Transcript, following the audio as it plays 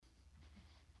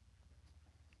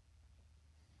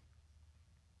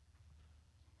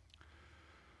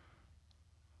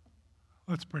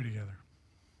Let's pray together.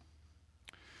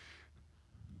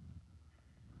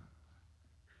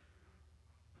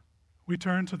 We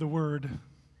turn to the Word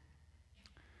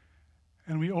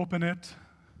and we open it,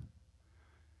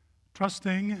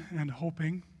 trusting and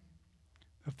hoping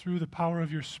that through the power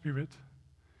of your Spirit,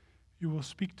 you will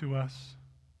speak to us.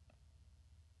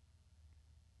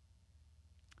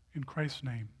 In Christ's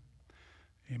name,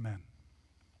 amen.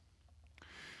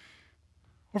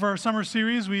 Over our summer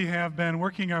series, we have been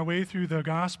working our way through the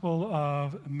Gospel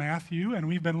of Matthew, and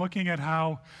we've been looking at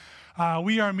how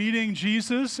we are meeting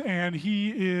Jesus, and he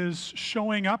is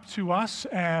showing up to us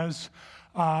as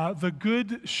the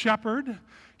Good Shepherd,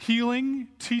 healing,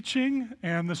 teaching,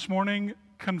 and this morning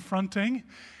confronting.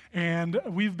 And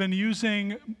we've been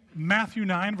using Matthew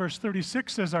 9, verse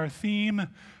 36 as our theme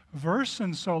verse,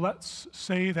 and so let's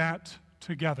say that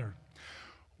together.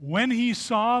 When he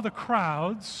saw the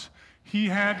crowds, he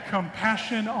had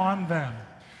compassion on them,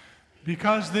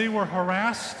 because they were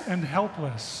harassed and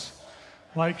helpless,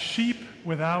 like sheep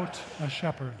without a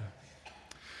shepherd.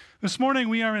 This morning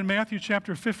we are in Matthew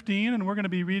chapter 15, and we're going to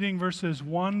be reading verses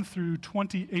 1 through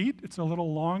 28. It's a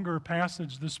little longer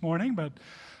passage this morning, but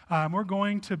we're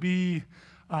going to be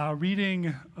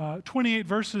reading 28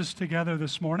 verses together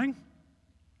this morning.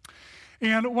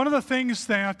 And one of the things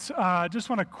that I just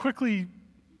want to quickly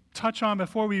touch on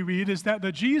before we read is that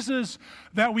the Jesus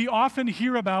that we often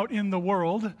hear about in the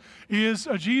world is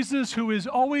a Jesus who is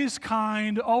always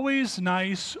kind, always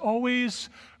nice, always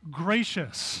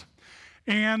gracious.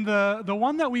 And the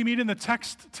one that we meet in the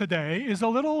text today is a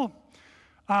little,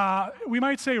 we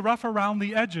might say, rough around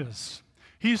the edges.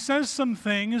 He says some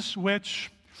things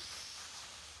which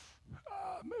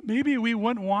maybe we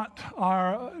wouldn't want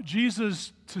our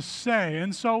Jesus to say.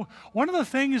 And so one of the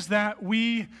things that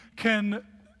we can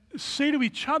say to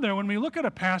each other when we look at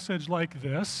a passage like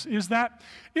this is that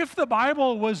if the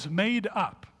Bible was made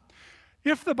up,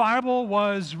 if the Bible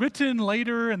was written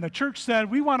later and the church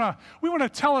said, we want to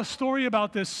tell a story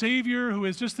about this Savior who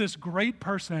is just this great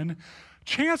person,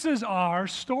 chances are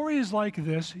stories like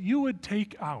this you would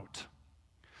take out.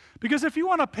 Because if you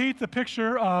want to paint the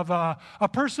picture of a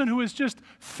person who is just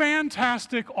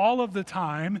fantastic all of the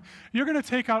time, you're going to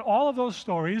take out all of those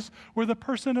stories where the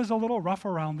person is a little rough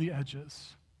around the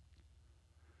edges.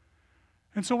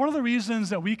 And so one of the reasons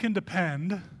that we can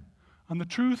depend on the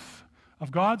truth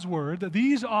of God's Word, that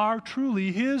these are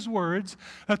truly His words,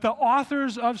 that the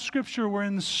authors of Scripture were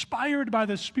inspired by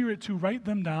the Spirit to write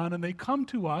them down, and they come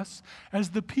to us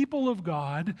as the people of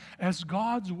God, as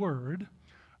God's Word,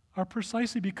 are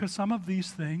precisely because some of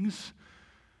these things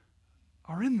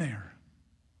are in there.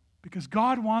 Because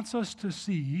God wants us to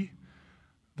see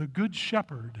the Good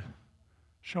Shepherd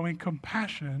showing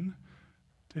compassion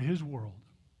to His world.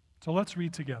 So let's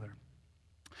read together.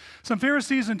 Some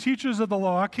Pharisees and teachers of the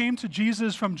law came to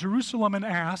Jesus from Jerusalem and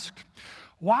asked,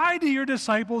 "Why do your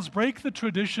disciples break the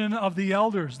tradition of the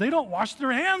elders? They don't wash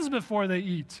their hands before they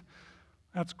eat."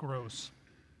 That's gross.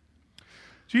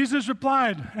 Jesus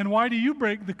replied, "And why do you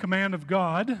break the command of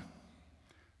God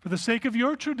for the sake of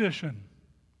your tradition?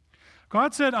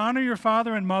 God said, 'Honor your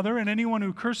father and mother,' and anyone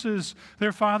who curses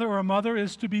their father or mother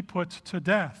is to be put to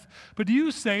death. But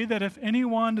you say that if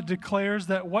anyone declares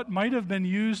that what might have been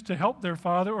used to help their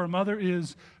father or mother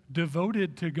is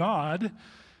devoted to God,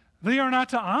 they are not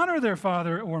to honor their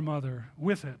father or mother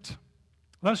with it,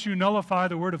 lest you nullify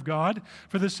the word of God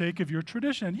for the sake of your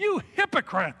tradition. You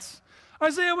hypocrites!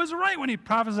 Isaiah was right when he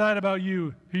prophesied about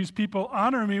you. These people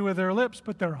honor me with their lips,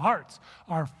 but their hearts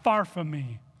are far from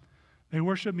me. They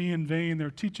worship me in vain.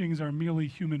 Their teachings are merely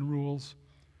human rules."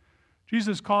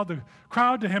 Jesus called the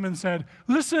crowd to him and said,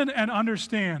 "Listen and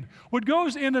understand. What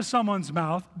goes into someone's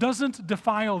mouth doesn't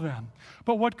defile them,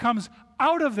 but what comes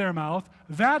out of their mouth,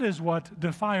 that is what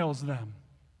defiles them."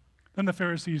 Then the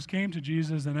Pharisees came to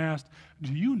Jesus and asked,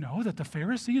 "Do you know that the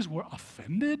Pharisees were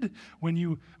offended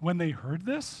when they heard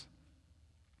this?"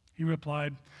 He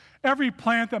replied, "Every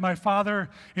plant that my Father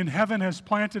in heaven has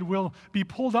planted will be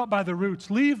pulled up by the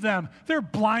roots. Leave them. They're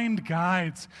blind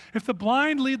guides. If the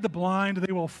blind lead the blind,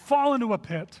 they will fall into a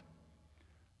pit."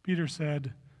 Peter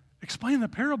said, "Explain the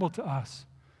parable to us."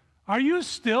 "Are you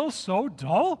still so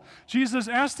dull?" Jesus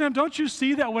asked them, "Don't you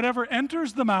see that whatever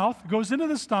enters the mouth goes into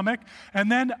the stomach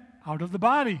and then out of the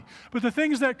body? But the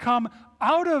things that come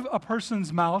out of a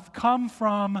person's mouth come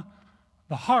from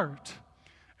the heart,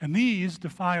 and these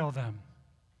defile them.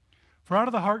 For out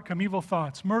of the heart come evil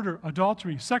thoughts, murder,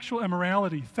 adultery, sexual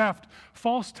immorality, theft,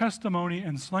 false testimony,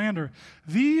 and slander.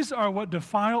 These are what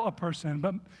defile a person,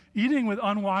 but eating with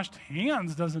unwashed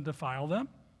hands doesn't defile them."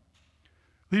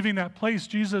 Leaving that place,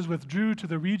 Jesus withdrew to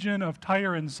the region of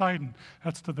Tyre and Sidon,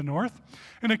 that's to the north.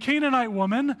 And a Canaanite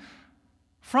woman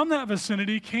from that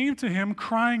vicinity came to him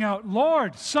crying out,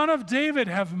 "Lord, Son of David,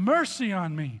 have mercy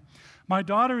on me. My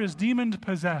daughter is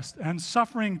demon-possessed and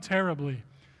suffering terribly."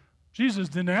 Jesus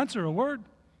didn't answer a word.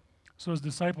 So his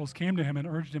disciples came to him and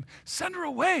urged him, "Send her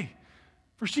away,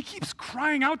 for she keeps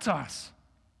crying out to us."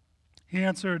 He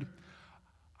answered,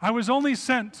 "I was only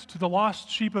sent to the lost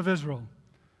sheep of Israel."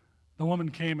 The woman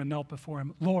came and knelt before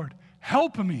him. "Lord,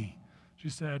 help me," she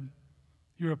said.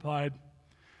 He replied,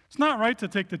 "It's not right to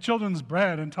take the children's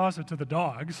bread and toss it to the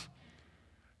dogs."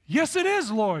 "Yes, it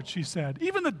is, Lord," she said.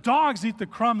 "Even the dogs eat the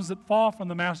crumbs that fall from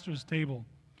the master's table."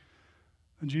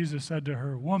 And Jesus said to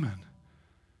her, "Woman,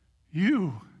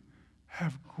 you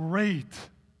have great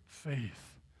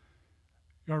faith.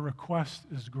 Your request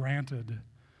is granted."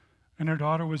 And her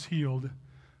daughter was healed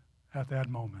at that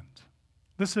moment.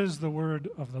 This is the word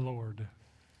of the Lord.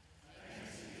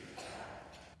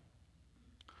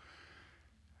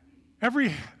 Every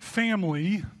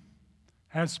family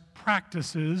has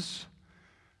practices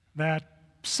that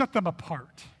set them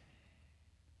apart.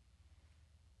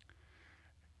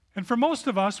 And for most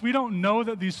of us, we don't know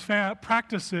that these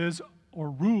practices or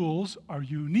rules are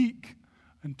unique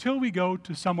until we go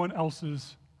to someone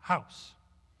else's house.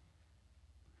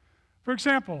 For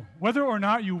example, whether or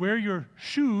not you wear your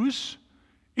shoes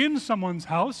in someone's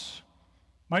house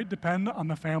might depend on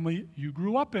the family you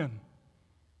grew up in.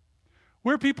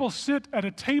 Where people sit at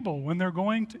a table when they're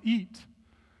going to eat,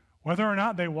 whether or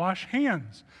not they wash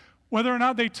hands, whether or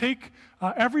not they take,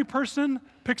 every person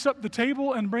picks up the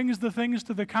table and brings the things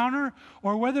to the counter,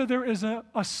 or whether there is an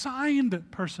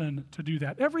assigned person to do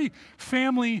that. Every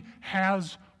family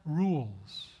has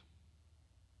rules.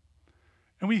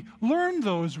 And we learn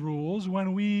those rules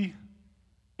when we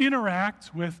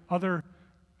interact with other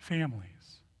families.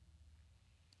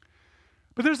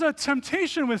 But there's a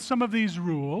temptation with some of these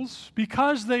rules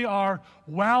because they are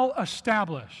well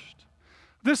established.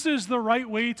 This is the right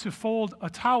way to fold a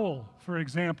towel, for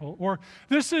example, or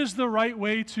this is the right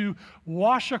way to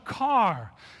wash a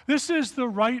car. This is the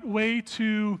right way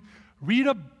to read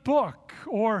a book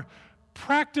or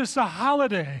practice a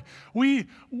holiday. We,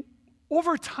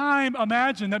 over time,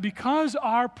 imagine that because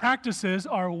our practices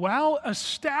are well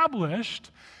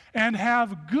established and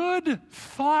have good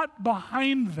thought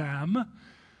behind them,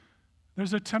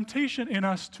 there's a temptation in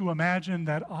us to imagine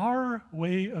that our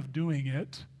way of doing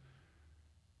it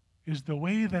is the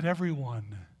way that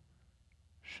everyone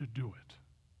should do it.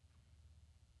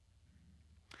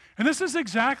 And this is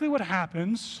exactly what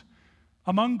happens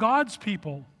among God's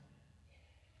people.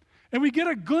 And we get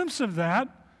a glimpse of that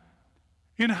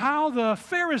in how the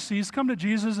Pharisees come to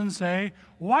Jesus and say,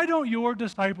 "Why don't your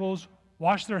disciples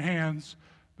wash their hands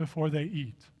before they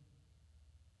eat?"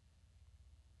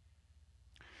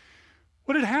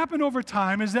 What had happened over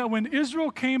time is that when Israel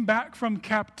came back from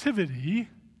captivity,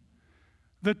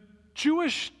 the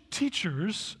Jewish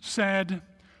teachers said,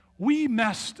 "We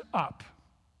messed up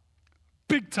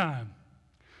big time.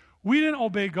 We didn't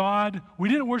obey God. We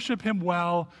didn't worship Him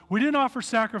well. We didn't offer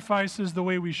sacrifices the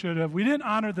way we should have. We didn't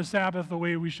honor the Sabbath the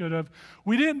way we should have.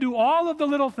 We didn't do all of the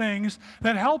little things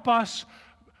that help us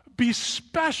be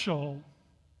special."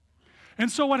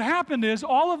 And so what happened is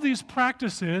all of these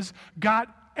practices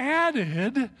got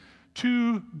added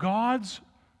to God's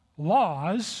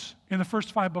laws in the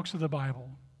first 5 books of the Bible.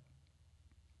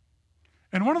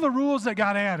 And one of the rules that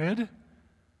got added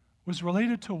was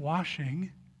related to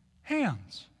washing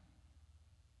hands.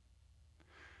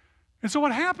 And so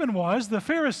what happened was the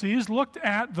Pharisees looked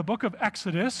at the book of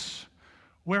Exodus,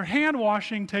 where hand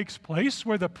washing takes place,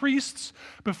 where the priests,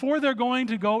 before they're going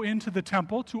to go into the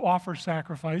temple to offer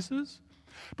sacrifices,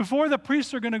 before the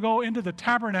priests are going to go into the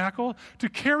tabernacle to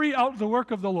carry out the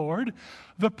work of the Lord,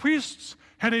 the priests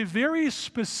had a very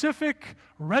specific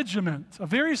regiment, a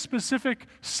very specific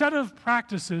set of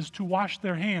practices to wash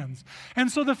their hands.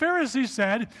 And so the Pharisees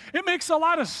said, it makes a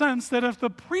lot of sense that if the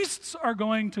priests are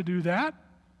going to do that,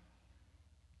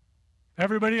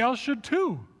 everybody else should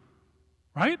too,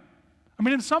 right? I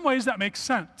mean, in some ways that makes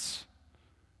sense.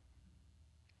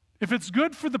 If it's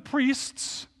good for the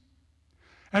priests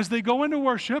as they go into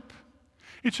worship,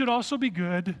 it should also be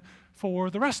good for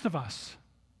the rest of us.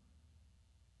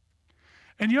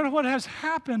 And you know what has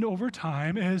happened over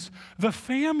time is the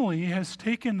family has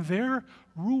taken their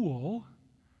rule,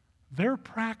 their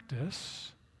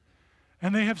practice,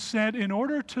 and they have said, in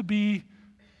order to be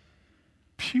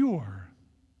pure,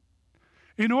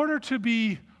 in order to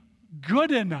be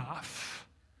good enough,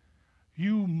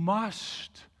 you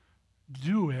must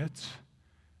do it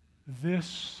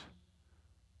this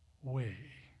way.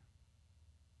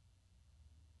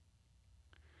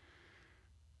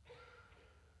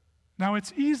 Now,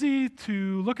 it's easy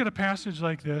to look at a passage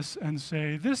like this and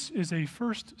say, this is a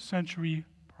first century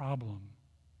problem.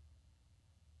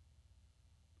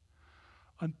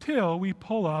 Until we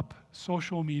pull up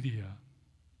social media,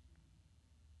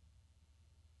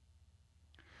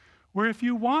 where if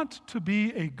you want to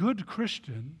be a good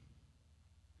Christian,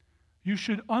 you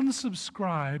should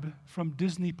unsubscribe from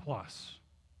Disney Plus.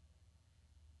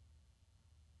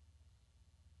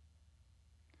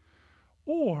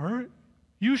 Or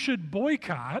you should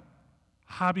boycott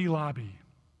Hobby Lobby.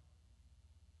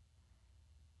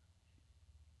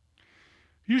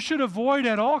 You should avoid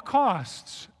at all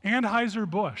costs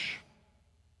Anheuser-Busch.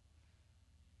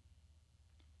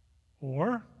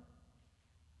 Or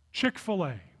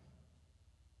Chick-fil-A.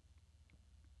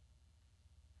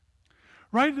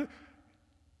 Right?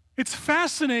 It's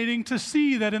fascinating to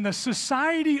see that in the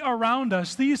society around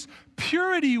us, these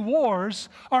purity wars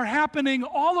are happening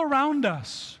all around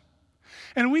us.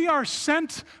 And we are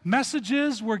sent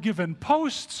messages, we're given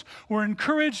posts, we're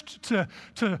encouraged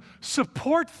to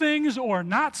support things or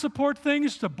not support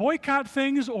things, to boycott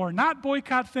things or not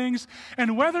boycott things.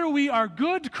 And whether we are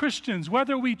good Christians,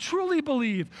 whether we truly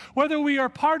believe, whether we are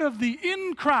part of the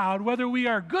in crowd, whether we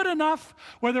are good enough,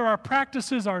 whether our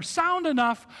practices are sound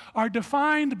enough, are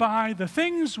defined by the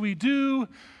things we do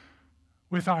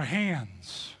with our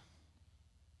hands.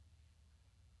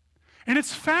 And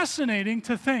it's fascinating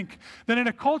to think that in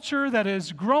a culture that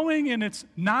is growing in its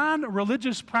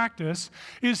non-religious practice,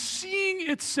 is seeing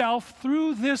itself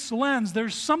through this lens.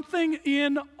 There's something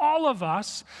in all of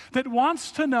us that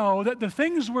wants to know that the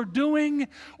things we're doing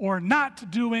or not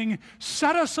doing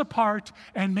set us apart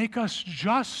and make us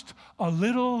just a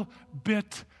little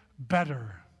bit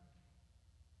better.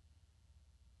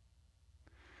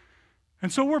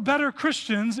 And so we're better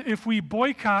Christians if we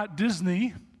boycott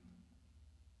Disney,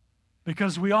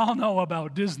 because we all know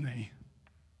about Disney.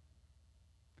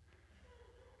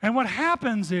 And what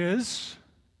happens is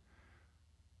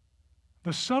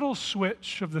the subtle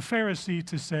switch of the Pharisee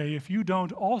to say, if you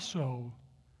don't also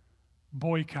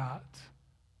boycott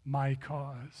my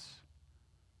cause,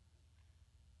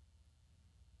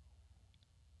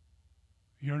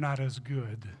 you're not as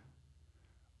good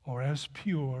or as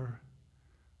pure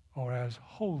or as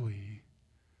holy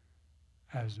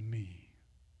as me.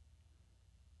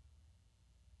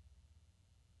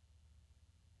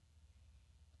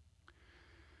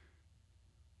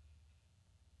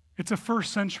 It's a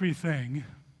first century thing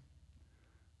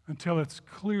until it's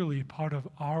clearly part of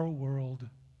our world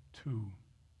too.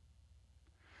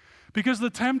 Because the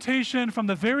temptation from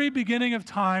the very beginning of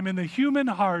time in the human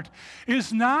heart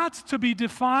is not to be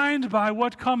defined by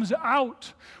what comes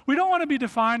out. We don't want to be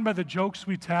defined by the jokes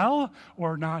we tell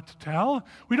or not tell.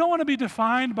 We don't want to be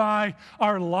defined by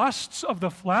our lusts of the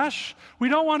flesh. We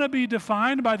don't want to be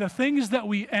defined by the things that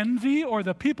we envy or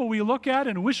the people we look at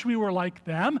and wish we were like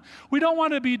them. We don't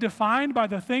want to be defined by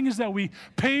the things that we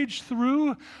page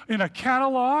through in a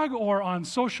catalog or on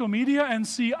social media and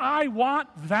see, I want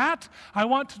that. I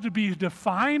want to be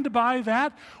defined by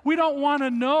that. We don't want to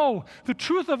know the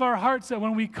truth of our hearts, that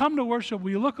when we come to worship,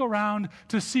 we look around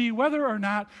to see whether or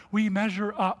not we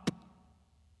measure up.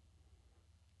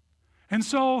 And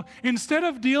so instead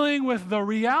of dealing with the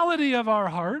reality of our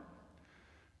heart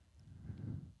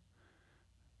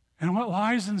and what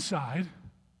lies inside,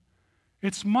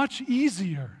 it's much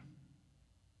easier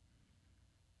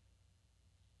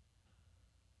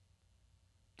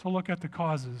to look at the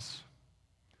causes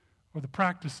or the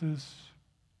practices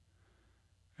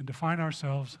and define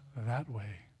ourselves that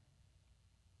way.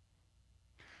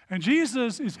 And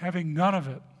Jesus is having none of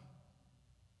it.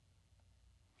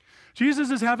 Jesus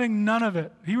is having none of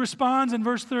it. He responds in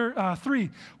verse 3,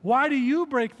 why do you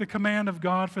break the command of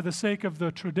God for the sake of the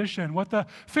tradition? What the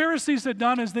Pharisees had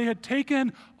done is they had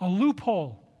taken a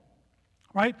loophole.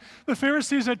 Right? The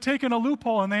Pharisees had taken a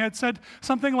loophole and they had said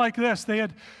something like this. They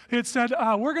had said,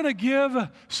 we're going to give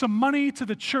some money to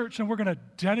the church and we're going to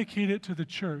dedicate it to the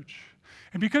church.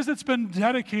 And because it's been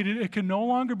dedicated, it can no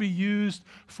longer be used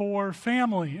for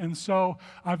family. And so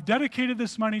I've dedicated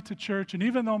this money to church, and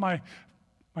even though my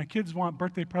kids want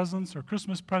birthday presents or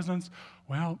Christmas presents,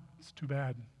 well, it's too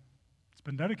bad. It's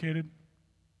been dedicated.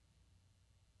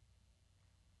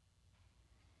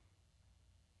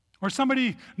 Or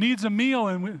somebody needs a meal,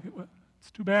 and it's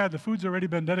too bad. The food's already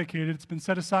been dedicated. It's been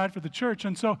set aside for the church.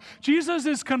 And so Jesus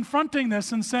is confronting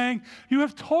this and saying, you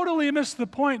have totally missed the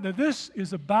point, that this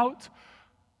is about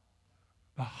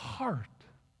the heart.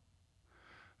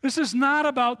 This is not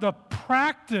about the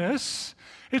practice.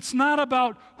 It's not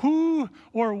about who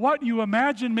or what you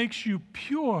imagine makes you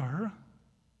pure.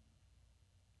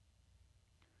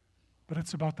 But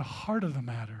it's about the heart of the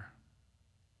matter.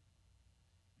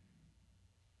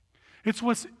 It's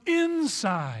what's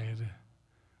inside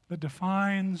that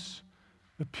defines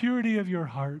the purity of your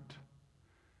heart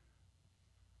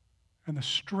and the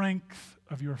strength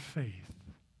of your faith.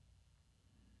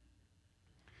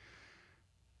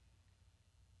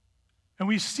 And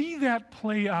we see that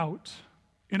play out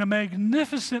in a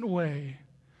magnificent way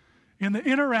in the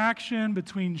interaction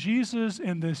between Jesus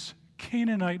and this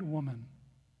Canaanite woman.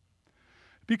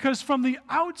 Because from the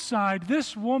outside,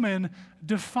 this woman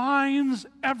defines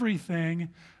everything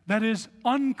that is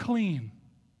unclean.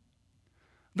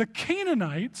 The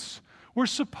Canaanites were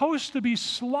supposed to be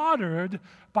slaughtered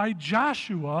by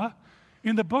Joshua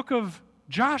in the book of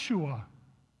Joshua.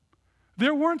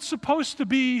 There weren't supposed to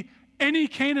be any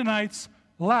Canaanites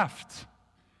left.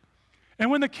 And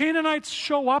when the Canaanites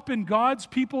show up in God's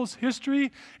people's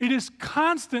history, it is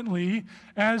constantly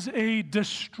as a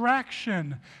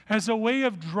distraction, as a way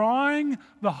of drawing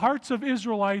the hearts of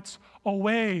Israelites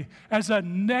away, as a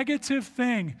negative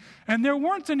thing. And there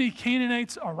weren't any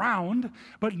Canaanites around,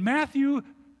 but Matthew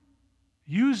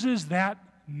uses that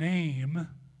name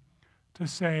to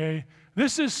say,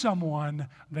 this is someone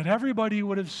that everybody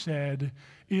would have said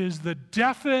is the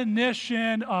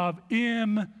definition of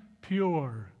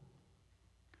impure.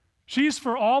 She's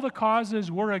for all the causes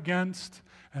we're against,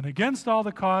 and against all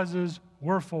the causes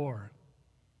we're for.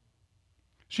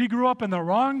 She grew up in the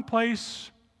wrong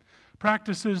place,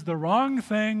 practices the wrong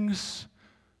things,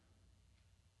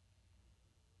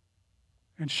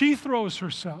 and she throws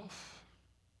herself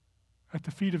at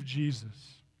the feet of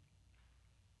Jesus.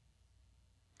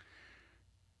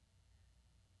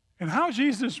 And how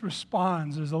Jesus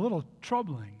responds is a little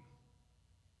troubling.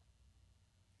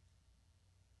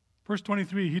 Verse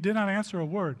 23, he did not answer a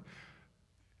word.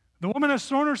 The woman has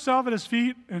thrown herself at his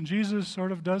feet, and Jesus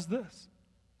sort of does this.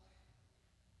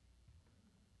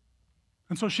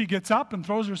 And so she gets up and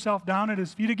throws herself down at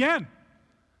his feet again.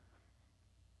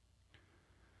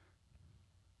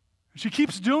 She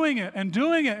keeps doing it,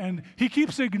 and he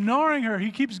keeps ignoring her.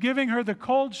 He keeps giving her the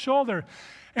cold shoulder.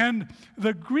 And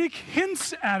the Greek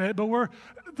hints at it, but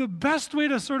the best way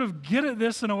to sort of get at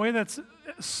this in a way that's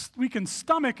we can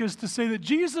stomach is to say that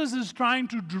Jesus is trying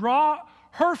to draw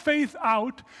her faith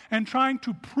out and trying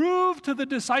to prove to the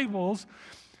disciples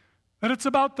that it's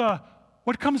about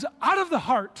what comes out of the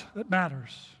heart that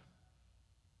matters.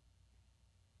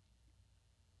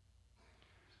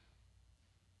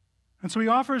 And so he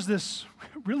offers this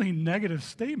really negative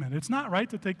statement. It's not right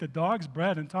to take the dog's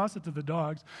bread and toss it to the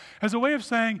dogs as a way of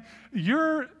saying,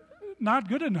 you're not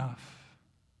good enough.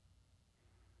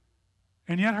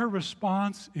 And yet her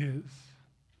response is,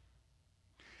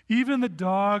 even the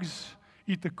dogs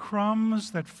eat the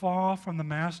crumbs that fall from the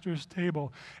master's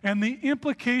table. And the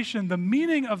implication, the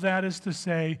meaning of that is to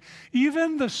say,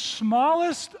 even the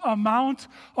smallest amount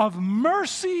of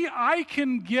mercy I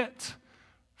can get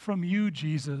from you,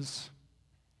 Jesus,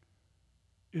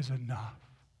 is enough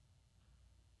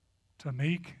to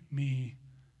make me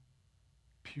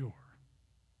pure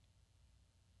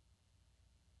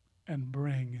and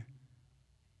bring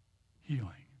healing.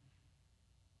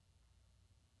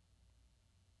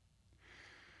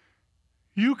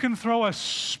 You can throw a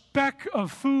speck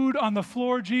of food on the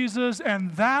floor, Jesus,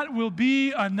 and that will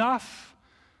be enough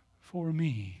for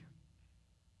me.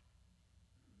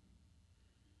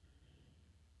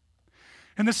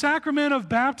 And the sacrament of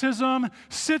baptism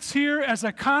sits here as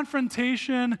a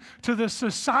confrontation to the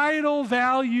societal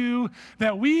value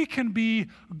that we can be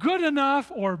good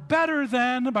enough or better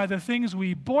than by the things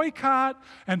we boycott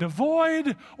and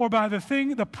avoid, or by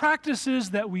the practices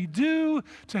that we do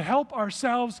to help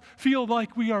ourselves feel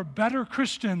like we are better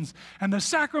Christians. And the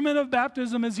sacrament of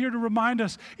baptism is here to remind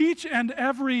us each and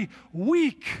every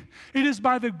week, it is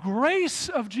by the grace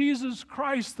of Jesus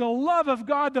Christ, the love of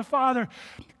God the Father,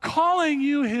 calling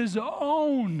you his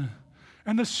own,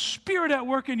 and the Spirit at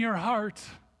work in your heart.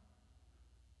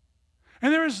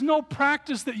 And there is no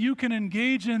practice that you can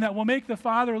engage in that will make the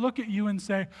Father look at you and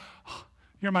say, oh,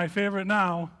 you're my favorite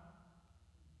now.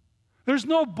 There's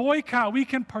no boycott we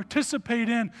can participate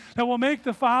in that will make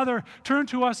the Father turn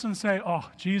to us and say, oh,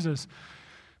 Jesus,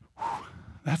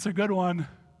 that's a good one.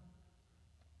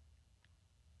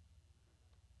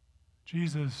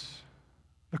 Jesus,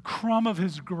 the crumb of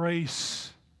his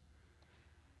grace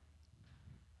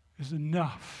is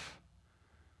enough.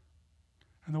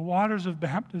 And the waters of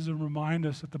baptism remind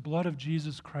us that the blood of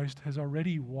Jesus Christ has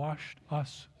already washed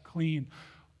us clean.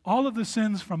 All of the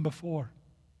sins from before,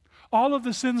 all of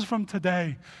the sins from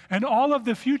today, and all of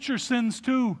the future sins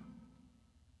too.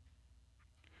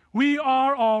 We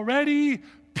are already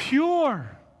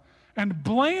pure. and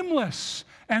blameless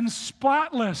and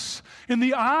spotless in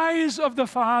the eyes of the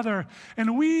Father.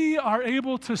 And we are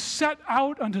able to set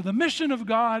out unto the mission of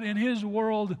God in His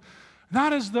world,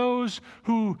 not as those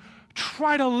who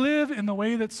try to live in the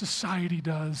way that society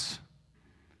does,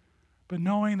 but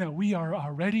knowing that we are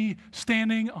already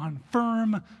standing on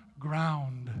firm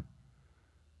ground.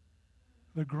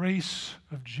 The grace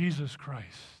of Jesus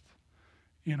Christ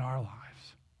in our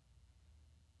lives.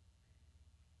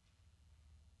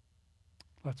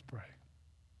 Let's pray.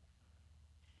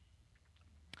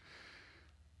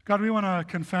 God, we want to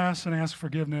confess and ask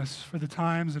forgiveness for the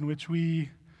times in which we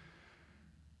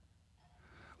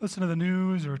listen to the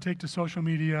news or take to social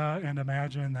media and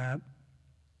imagine that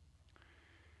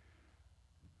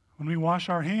when we wash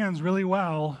our hands really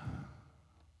well,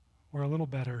 we're a little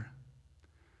better,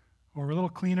 or we're a little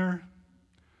cleaner,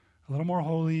 a little more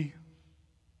holy,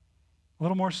 a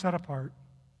little more set apart.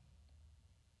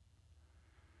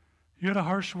 You had a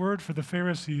harsh word for the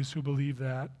Pharisees who believed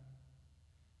that.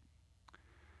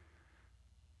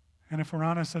 And if we're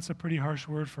honest, that's a pretty harsh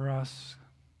word for us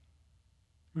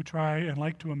who try and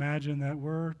like to imagine that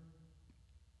we're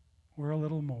a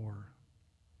little more.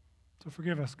 So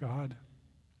forgive us, God.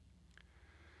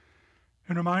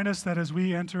 And remind us that as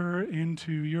we enter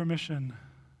into your mission,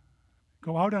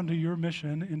 go out onto your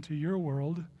mission, into your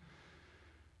world,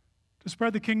 to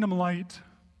spread the kingdom light,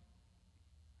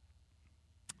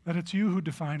 that it's you who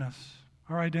define us.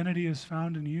 Our identity is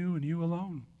found in you and you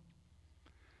alone.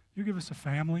 You give us a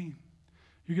family.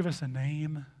 You give us a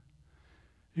name.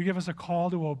 You give us a call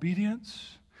to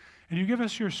obedience. And you give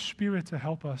us your Spirit to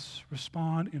help us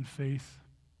respond in faith.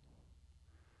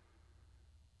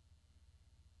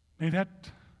 May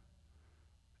that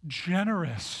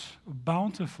generous,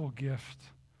 bountiful gift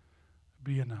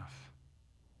be enough.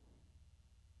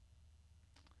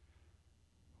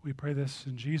 We pray this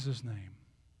in Jesus' name.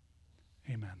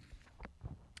 Amen.